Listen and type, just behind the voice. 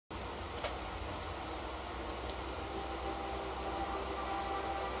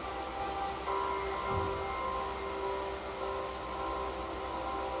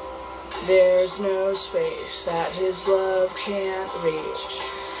There's no space that his love can't reach.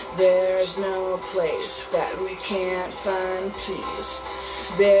 There's no place that we can't find peace.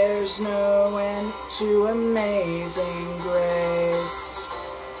 There's no end to amazing grace.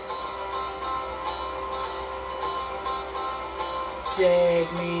 Take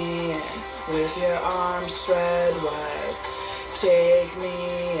me in with your arms spread wide. Take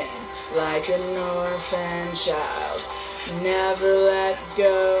me in like an orphan child. Never let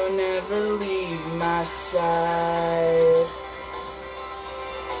go, never leave my side.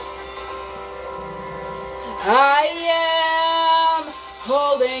 I am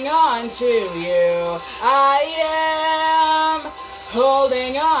holding on to you. I am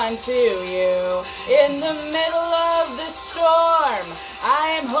holding on to you. In the middle of the storm,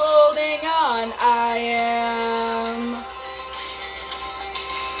 I am holding on. I am.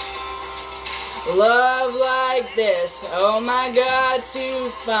 Love like this, oh my God, to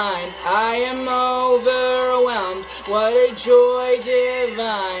find. I am overwhelmed, what a joy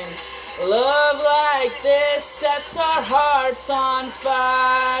divine. Love like this sets our hearts on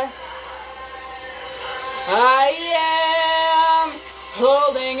fire. I am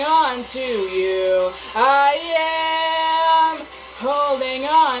holding on to you. I am holding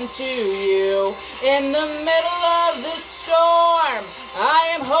on to you. In the middle of the storm, I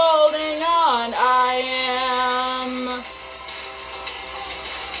am holding on. I am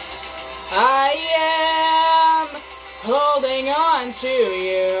holding on to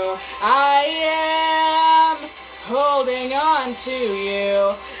you. I am holding on to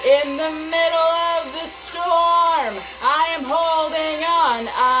you. In the middle of the storm, I am holding on.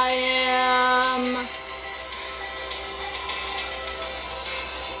 I am.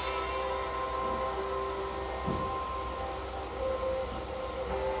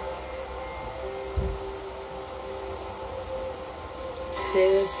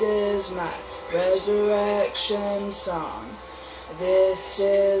 This is my resurrection song. This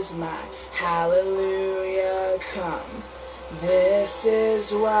is my hallelujah come. This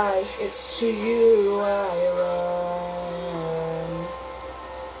is why it's to you I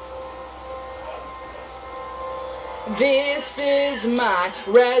run. This is my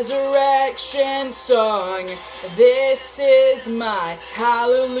resurrection song. This is my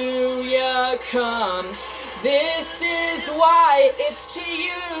hallelujah come. This is why it's to you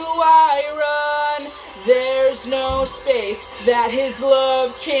I run. There's no space that his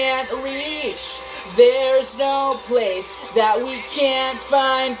love can't reach. There's no place that we can't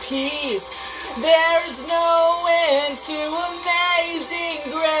find peace. There's no end to amazing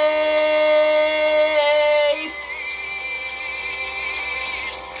grace.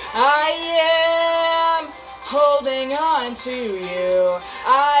 I am holding on to you.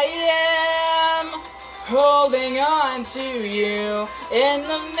 I am holding on to you. In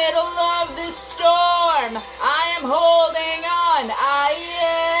the middle of this storm, I am holding on. I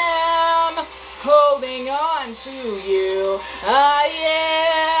am holding on to you. I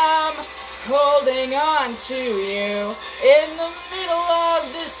am holding on to you. In the middle of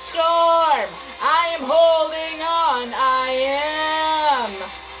this storm, I am holding on. I am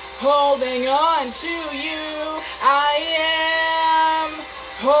holding on to you. I am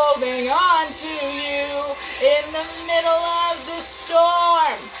holding on to you. In the middle of the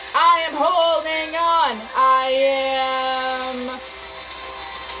storm, I am holding on. I am.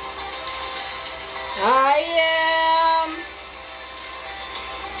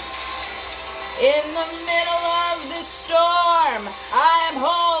 In the middle of the storm, I am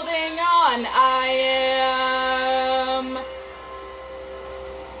holding on. I am.